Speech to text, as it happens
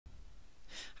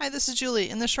Hi, this is Julie.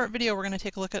 In this short video, we're going to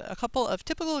take a look at a couple of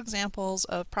typical examples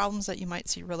of problems that you might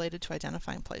see related to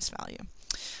identifying place value.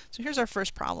 So here's our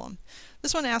first problem.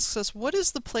 This one asks us, what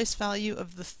is the place value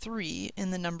of the 3 in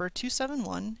the number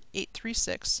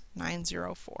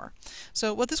 271,836,904?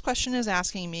 So what this question is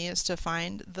asking me is to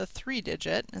find the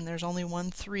 3-digit, and there's only one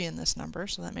 3 in this number,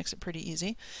 so that makes it pretty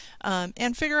easy,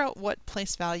 and figure out what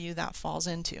place value that falls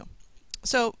into.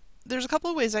 So there's a couple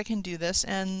of ways I can do this,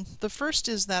 and the first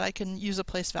is that I can use a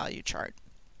place value chart.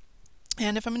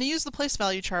 And if I'm going to use the place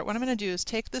value chart, what I'm going to do is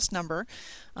take this number,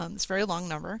 this very long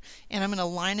number, and I'm going to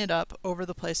line it up over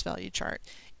the place value chart.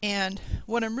 And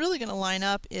what I'm really going to line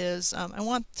up is I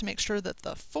want to make sure that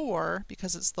the 4,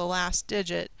 because it's the last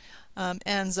digit,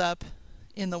 ends up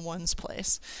in the ones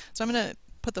place. So I'm going to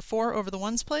put the 4 over the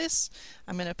ones place,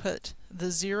 I'm going to put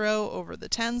the 0 over the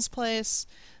tens place,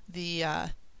 the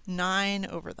 9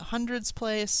 over the hundreds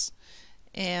place,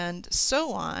 and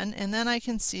so on, and then I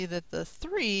can see that the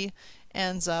 3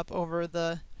 ends up over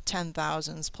the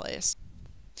 10,000s place.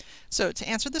 So to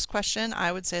answer this question,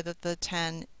 I would say that the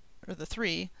 10 or the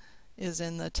 3 is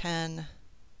in the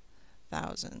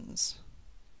 10,000s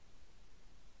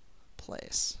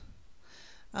place.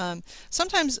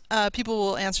 Sometimes people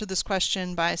will answer this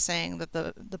question by saying that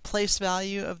the place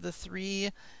value of the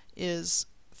 3 is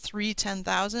 3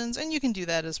 10,000s, and you can do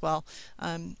that as well.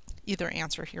 Either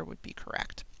answer here would be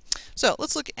correct. So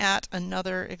let's look at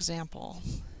another example.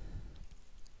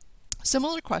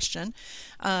 Similar question.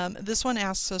 This one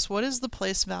asks us, what is the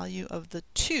place value of the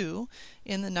 2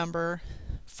 in the number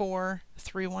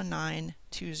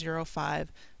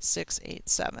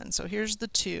 4,319,205,687? So here's the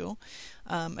 2.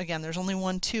 Again, there's only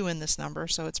one 2 in this number,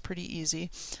 so it's pretty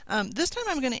easy. This time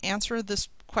I'm going to answer this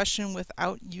question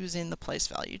without using the place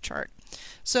value chart.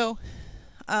 So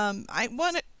I'll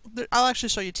actually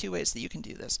show you two ways that you can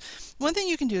do this. One thing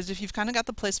you can do is, if you've kind of got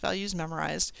the place values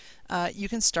memorized, you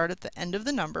can start at the end of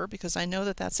the number, because I know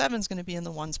that that 7 is going to be in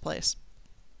the ones place.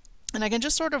 And I can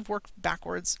just sort of work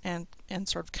backwards and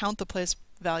sort of count the place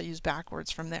values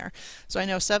backwards from there. So I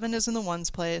know 7 is in the ones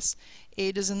place,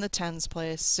 8 is in the tens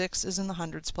place, 6 is in the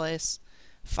hundreds place,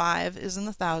 5 is in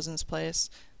the thousands place,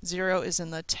 0 is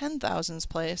in the 10,000s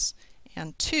place,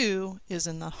 and 2 is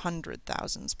in the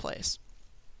 100,000s place.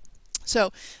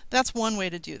 So that's one way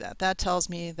to do that. That tells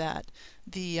me that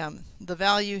the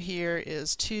value here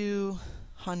is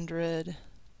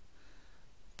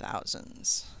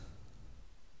 200,000s.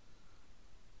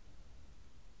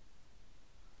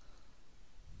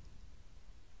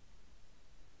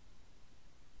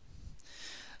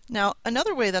 Now,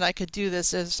 another way that I could do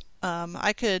this is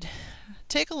I could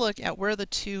take a look at where the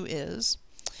 2 is,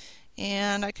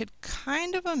 and I could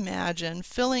kind of imagine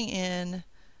filling in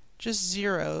just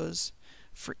zeros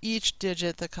for each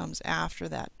digit that comes after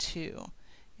that 2.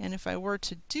 And if I were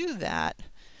to do that,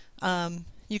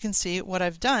 you can see what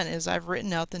I've done is I've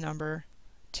written out the number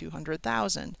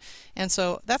 200,000. And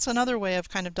so that's another way of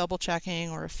kind of double checking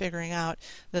or figuring out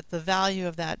that the value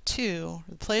of that 2,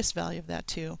 the place value of that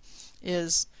 2,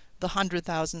 is the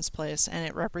 100,000s place, and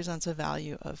it represents a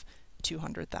value of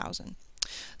 200,000.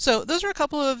 So those are a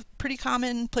couple of pretty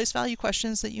common place value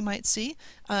questions that you might see.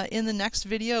 In the next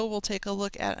video, we'll take a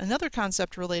look at another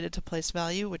concept related to place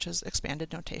value, which is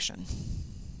expanded notation.